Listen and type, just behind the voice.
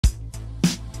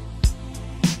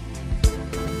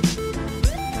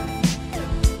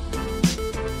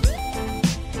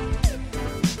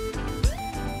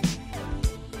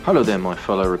Hello there my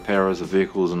fellow repairers of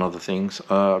vehicles and other things.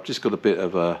 I've just got a bit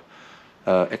of a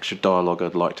extra dialogue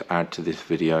I'd like to add to this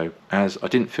video, as I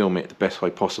didn't film it the best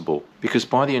way possible because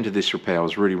by the end of this repair I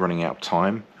was really running out of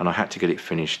time and I had to get it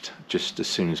finished just as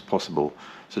soon as possible,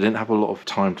 so I didn't have a lot of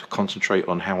time to concentrate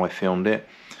on how I filmed it.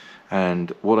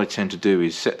 And what I tend to do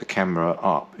is set the camera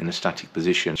up in a static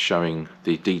position showing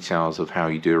the details of how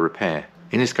you do a repair.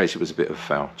 In this case it was a bit of a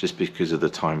fail just because of the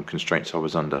time constraints I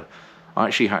was under. I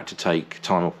actually had to take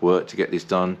time off work to get this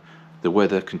done. The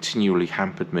weather continually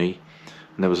hampered me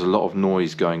and there was a lot of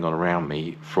noise going on around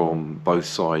me from both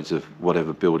sides of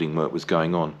whatever building work was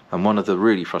going on. And one of the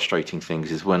really frustrating things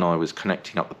is when I was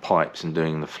connecting up the pipes and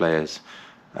doing the flares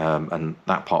and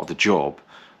that part of the job,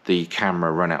 the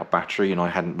camera ran out of battery and I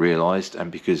hadn't realised, and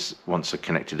because once I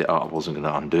connected it up I wasn't going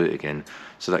to undo it again,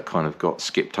 so that kind of got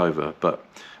skipped over. But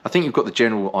I think you've got the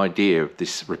general idea of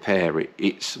this repair.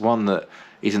 It's one that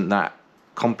isn't that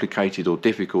complicated or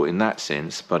difficult in that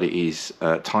sense, but it is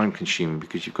time consuming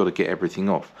because you've got to get everything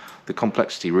off. The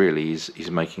complexity really is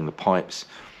making the pipes.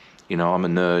 You know, I'm a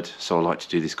nerd, so I like to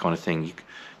do this kind of thing.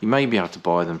 You may be able to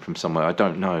buy them from somewhere, I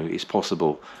don't know, it's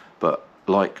possible, but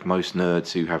like most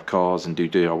nerds who have cars and do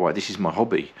DIY, this is my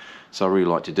hobby, so I really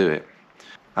like to do it.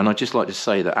 And I'd just like to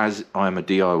say that as I'm a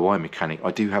DIY mechanic,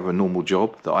 I do have a normal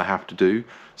job that I have to do,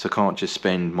 so I can't just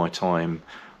spend my time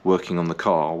working on the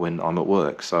car when I'm at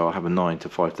work, so I have a 9 to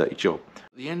 5:30 job.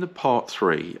 At the end of part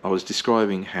 3 I was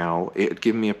describing how it had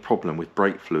given me a problem with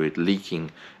brake fluid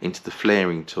leaking into the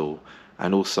flaring tool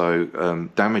and also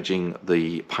damaging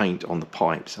the paint on the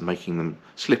pipes and making them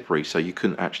slippery, so you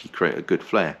couldn't actually create a good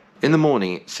flare. In the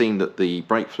morning it seemed that the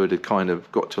brake fluid had kind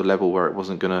of got to a level where it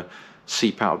wasn't going to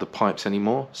seep out of the pipes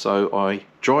anymore, so I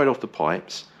dried off the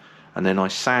pipes and then I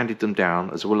sanded them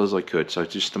down as well as I could, so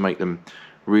just to make them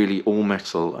really all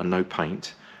metal and no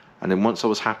paint. And then once I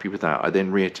was happy with that I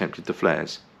then reattempted the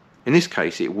flares. In this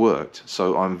case it worked,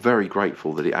 so I'm very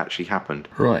grateful that it actually happened.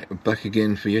 Right, we're back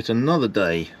again for yet another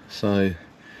day. So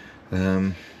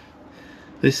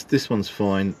this one's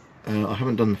fine. I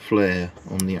haven't done the flare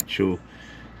on the actual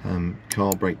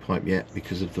car brake pipe yet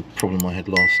because of the problem I had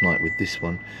last night with this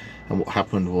one. And what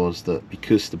happened was that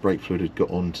because the brake fluid had got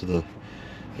onto the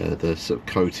sort of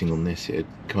coating on this, it had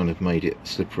kind of made it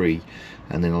slippery,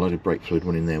 and then a load of brake fluid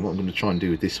went in there. What I'm going to try and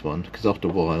do with this one, because after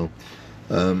a while,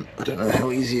 I don't know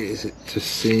how easy it is to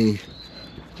see,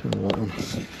 turn the light on.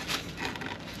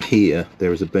 Here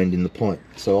there is a bend in the pipe,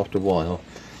 so after a while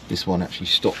this one actually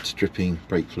stopped dripping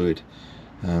brake fluid,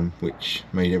 which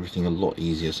made everything a lot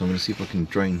easier. So I'm going to see if I can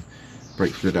drain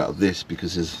brake fluid out of this,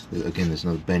 because there's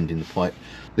another bend in the pipe.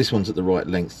 This one's at the right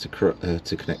length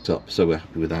to connect up, so we're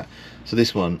happy with that. So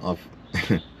this one I've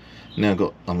now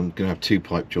got, I'm going to have 2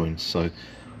 pipe joins, so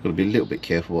I've got to be a little bit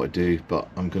careful what I do, but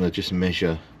I'm going to just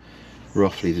measure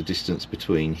roughly the distance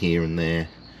between here and there,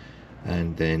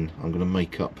 and then I'm going to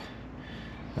make up,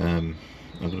 I'm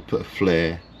going to put a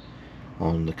flare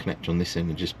on the connector on this end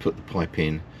and just put the pipe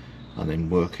in and then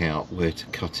work out where to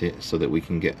cut it so that we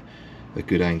can get a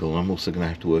good angle. I'm also going to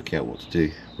have to work out what to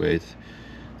do with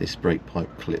this brake pipe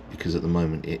clip, because at the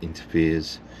moment it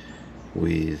interferes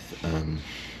with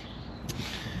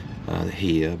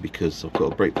here, because I've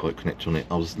got a brake pipe connector on it.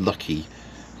 I was lucky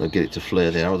that I get it to flare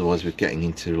there, otherwise we're getting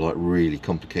into like really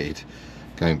complicated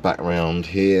going back around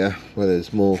here where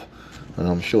there's more, and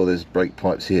I'm sure there's brake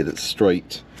pipes here that's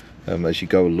straight as you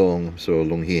go along, so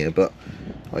along here, but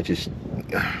I just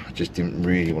didn't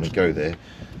really want to go there,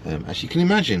 as you can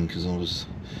imagine, because I was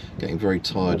getting very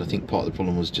tired. I think part of the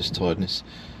problem was just tiredness,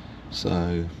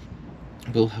 so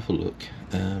we'll have a look.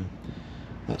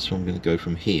 That's where I'm going to go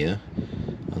from here,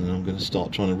 and then I'm going to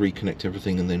start trying to reconnect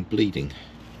everything and then bleeding.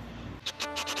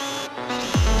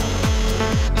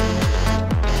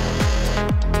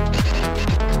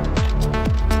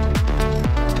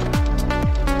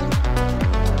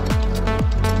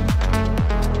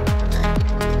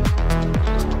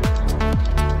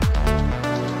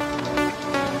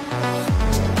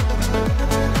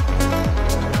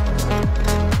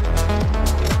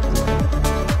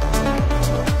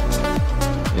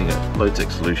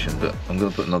 Low-tech solution, but I'm going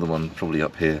to put another one probably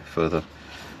up here further,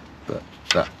 but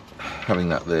having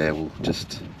that there will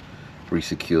just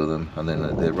re-secure them, and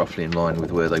then they're roughly in line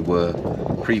with where they were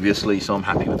previously, so I'm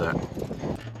happy with that.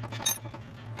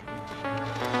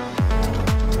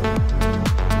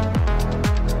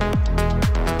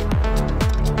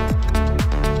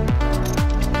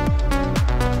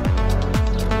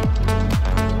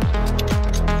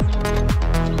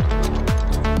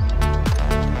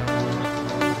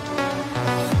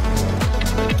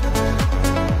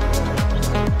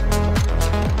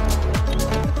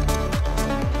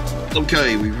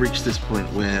 Okay, we've reached this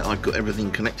point where I've got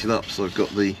everything connected up. So I've got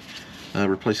the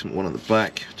replacement one at the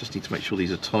back. Just need to make sure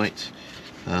these are tight.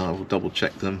 I will double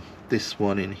check them. This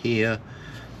one in here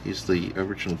is the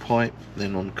original pipe,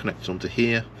 then connected onto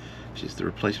here, which is the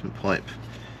replacement pipe.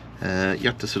 You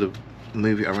have to sort of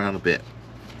move it around a bit.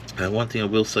 One thing I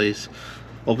will say is,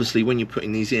 obviously when you're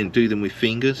putting these in, do them with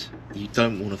fingers. You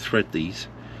don't want to thread these,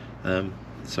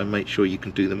 so make sure you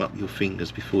can do them up your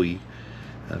fingers before you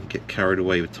get carried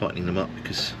away with tightening them up,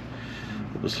 because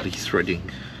obviously threading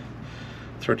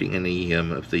any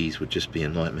of these would just be a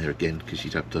nightmare again, because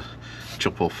you'd have to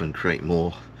chop off and create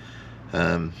more.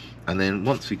 And then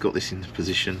once we've got this in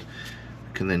position,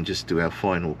 we can then just do our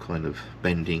final kind of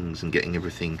bendings and getting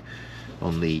everything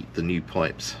on the new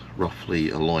pipes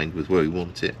roughly aligned with where we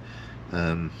want it.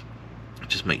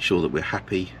 Just make sure that we're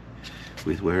happy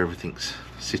with where everything's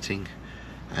sitting,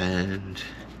 and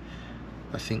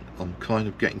I think I'm kind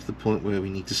of getting to the point where we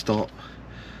need to start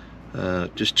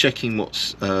just checking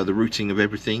what's the routing of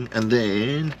everything, and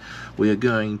then we are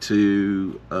going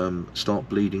to start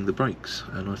bleeding the brakes.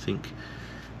 And I think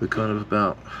we're kind of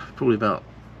probably about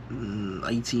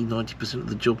 80–90% of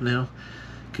the job now,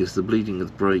 because the bleeding of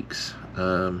the brakes,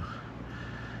 and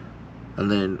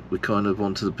then we're kind of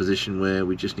onto the position where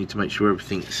we just need to make sure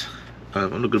everything's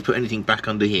I'm not going to put anything back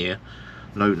under here.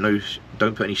 No,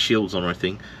 don't put any shields on or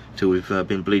anything till we've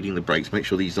been bleeding the brakes. Make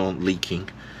sure these aren't leaking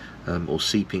or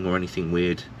seeping or anything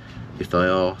weird. If they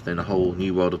are, then a whole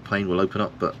new world of pain will open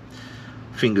up, but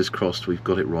fingers crossed we've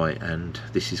got it right, and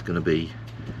this is going to be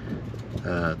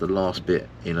the last bit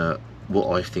in what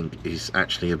I think is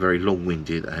actually a very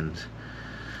long-winded and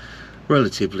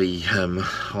relatively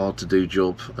hard to do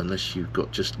job, unless you've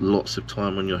got just lots of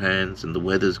time on your hands and the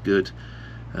weather's good,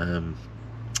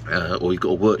 or you've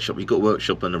got a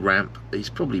workshop and a ramp. It's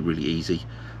probably really easy,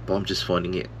 but I'm just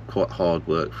finding it quite hard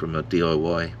work from a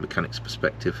DIY mechanic's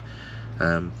perspective.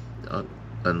 And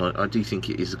I do think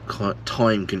it is a quite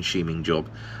time-consuming job,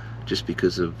 just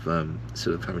because of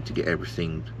sort of having to get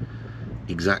everything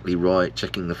exactly right,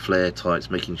 checking the flare types,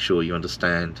 making sure you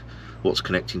understand what's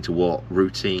connecting to what,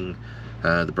 routing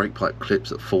the brake pipe clips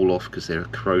that fall off because they're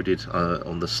corroded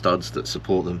on the studs that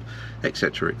support them,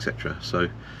 etc, etc. So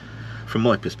from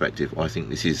my perspective, I think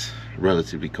this is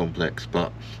relatively complex,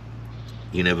 but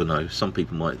you never know. Some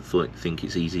people might think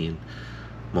it's easy and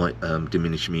might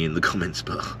diminish me in the comments,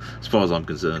 but as far as I'm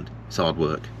concerned, it's hard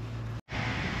work.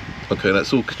 Okay,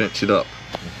 that's all connected up.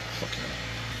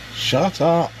 Shut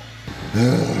up.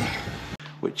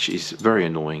 Which is very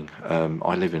annoying.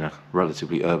 I live in a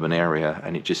relatively urban area,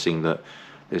 and it just seemed that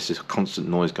there's this constant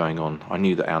noise going on. I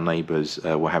knew that our neighbours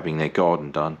were having their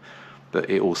garden done, but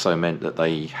it also meant that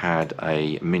they had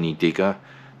a mini digger.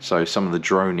 So some of the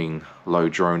droning, low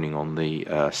droning on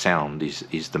the sound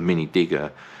is the mini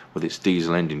digger with its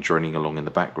diesel engine droning along in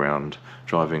the background,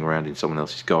 driving around in someone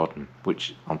else's garden,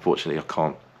 which unfortunately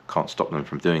I can't stop them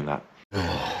from doing that.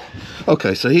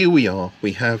 Okay, so here we are.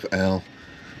 We have our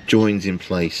joins in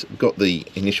place. We've got the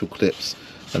initial clips,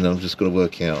 and then I'm just going to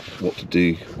work out what to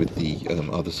do with the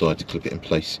other side to clip it in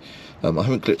place. I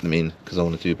haven't clipped them in because I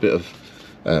want to do a bit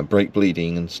of brake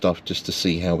bleeding and stuff just to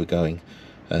see how we're going,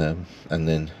 and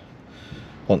then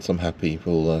once I'm happy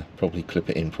we'll probably clip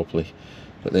it in properly.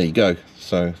 But there you go.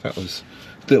 So that was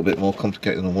a little bit more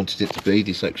complicated than I wanted it to be,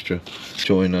 this extra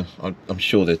joiner. I'm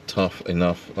sure they're tough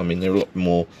enough. I mean, they're a lot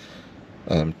more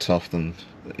tough than,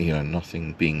 you know,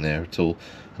 nothing being there at all,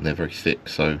 and they're very thick,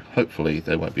 so hopefully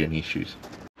there won't be any issues.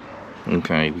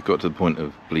 Okay, we've got to the point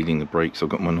of bleeding the brakes. I've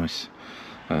got my nice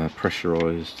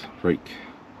pressurized brake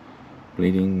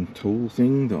bleeding tool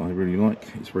thing that I really like.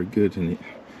 It's very good, and it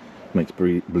makes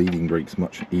bleeding brakes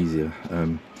much easier.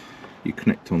 You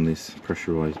connect on this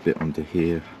pressurized bit onto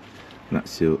here, and that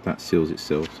seals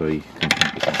itself, so you can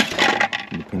connect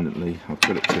this independently. I've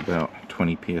got it to about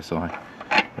 20 psi.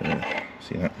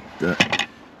 See that? The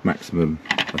maximum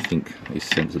I think is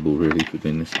sensible really for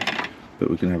doing this, but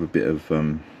we're going to have a bit of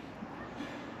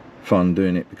fun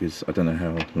doing it, because I don't know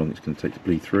how long it's going to take to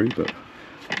bleed through, but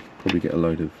probably get a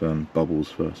load of bubbles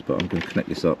first. But I'm going to connect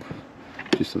this up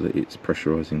just so that it's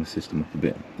pressurizing the system up a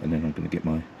bit, and then I'm going to get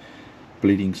my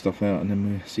bleeding stuff out, and then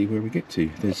we'll see where we get to.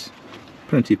 There's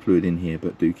plenty of fluid in here,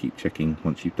 but do keep checking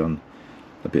once you've done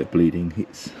a bit of bleeding.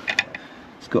 It's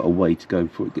got a way to go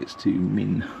before it gets to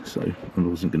min, so I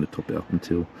wasn't going to top it up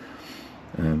until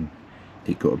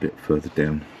it got a bit further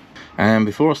down. And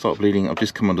before I start bleeding, I've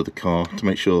just come under the car to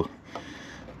make sure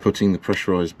putting the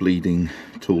pressurized bleeding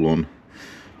tool on,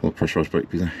 or pressurized brake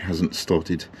bleeding, hasn't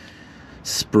started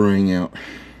spraying out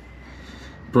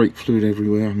brake fluid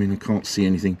everywhere. I mean, I can't see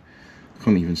anything, I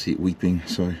can't even see it weeping,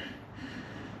 so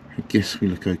I guess we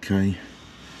look okay.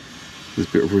 There's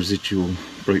a bit of residual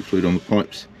brake fluid on the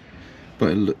pipes,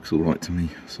 but it looks alright to me.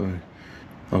 So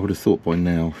I would have thought by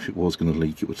now, if it was going to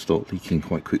leak, it would start leaking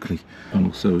quite quickly. I'm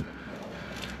also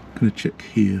going to check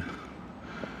here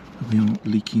that we aren't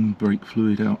leaking brake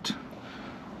fluid out.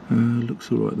 Looks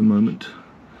alright at the moment,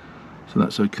 so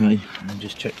that's okay. And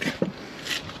just check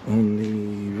on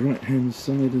the right hand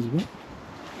side as well.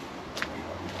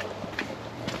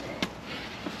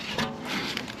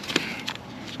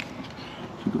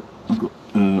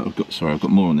 I've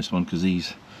got more on this one because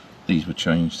these were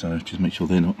changed, so just make sure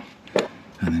they're not,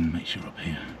 and then make sure up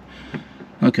here.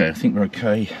 Okay, I think we're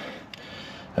okay,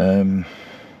 and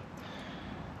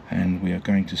we are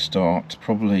going to start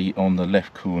probably on the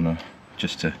left corner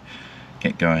just to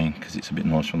get going because it's a bit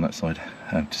nicer on that side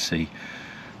to see,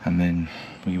 and then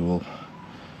we will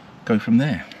go from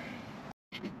there.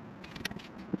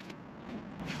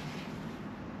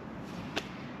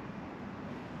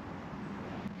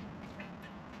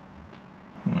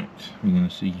 We're going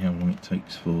to see how long it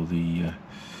takes for the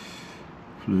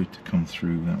fluid to come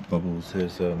through without bubbles.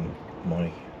 There's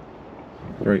my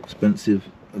very expensive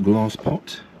glass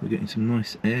pot. We're getting some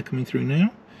nice air coming through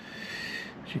now.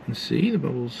 As you can see, the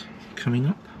bubbles coming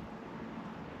up.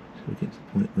 So we get to the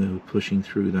point where we're pushing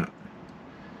through that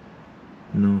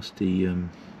nasty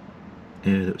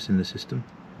air that was in the system.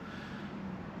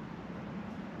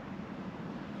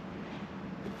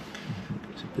 I think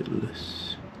it's a bit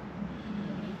less.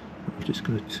 I'm just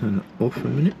going to turn it off a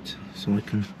minute so I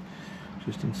can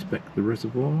just inspect the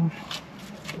reservoir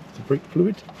of the brake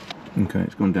fluid. Okay,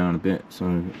 it's gone down a bit,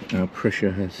 so our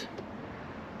pressure has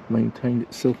maintained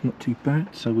itself not too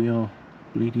bad, so we are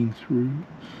bleeding through.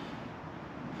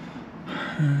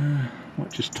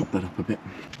 Might just top that up a bit.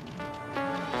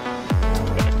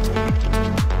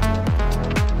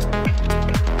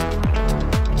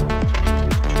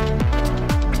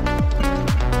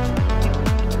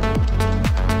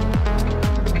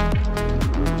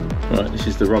 Right, this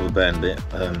is the rubber band bit.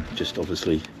 Just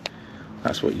obviously,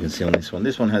 that's what you can see on this one.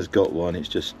 This one has got one, it's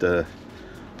just sort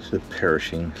of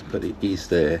perishing, but it is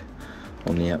there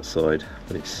on the outside,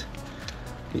 but it's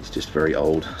just very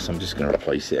old, so I'm just going to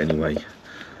replace it anyway,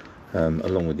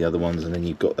 along with the other ones, and then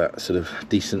you've got that sort of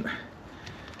decent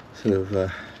sort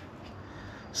of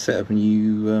set of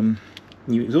new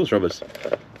exhaust rubbers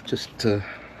just to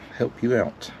help you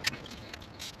out.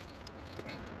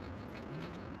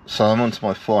 So I'm on to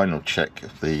my final check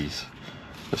of these.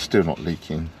 They're still not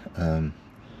leaking.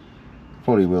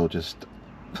 Probably will just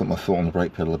put my foot on the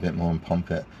brake pedal a bit more and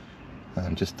pump it,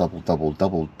 and just double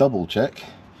check.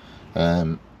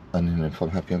 And then if I'm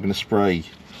happy, I'm going to spray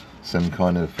some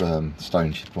kind of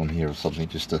stone chip on here or something,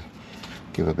 just to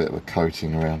give a bit of a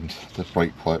coating around the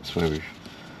brake pipes where we've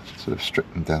sort of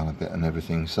stripped them down a bit and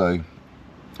everything. So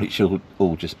it should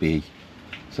all just be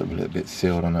sort of a little bit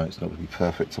sealed. I know it's not going to be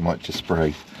perfect. I might just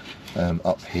spray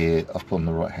up here, up on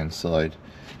the right hand side,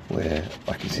 where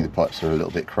I can see the pipes are a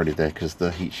little bit cruddy there because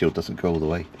the heat shield doesn't go all the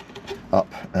way up.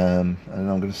 And then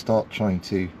I'm going to start trying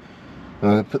to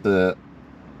put the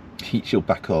heat shield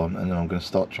back on, and then I'm going to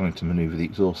start trying to manoeuvre the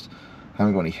exhaust. I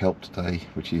haven't got any help today,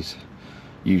 which is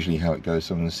usually how it goes,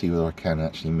 so I'm going to see whether I can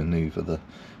actually manoeuvre the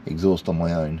exhaust on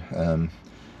my own.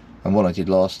 And what I did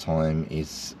last time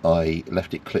is I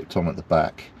left it clipped on at the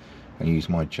back and used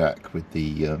my jack with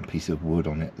the piece of wood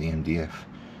on it, the MDF,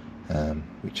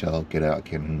 which I'll get out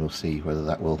again, and we'll see whether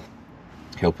that will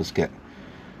help us get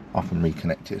up and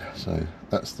reconnected. So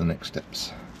that's the next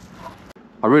steps.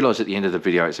 I realised at the end of the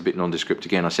video it's a bit nondescript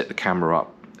again. I set the camera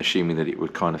up assuming that it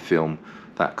would kind of film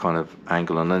that kind of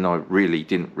angle, and then I really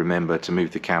didn't remember to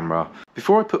move the camera.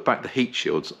 Before I put back the heat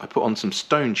shields, I put on some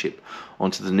stone chip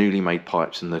onto the newly made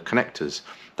pipes and the connectors.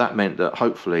 That meant that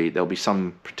hopefully there'll be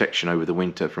some protection over the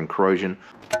winter from corrosion.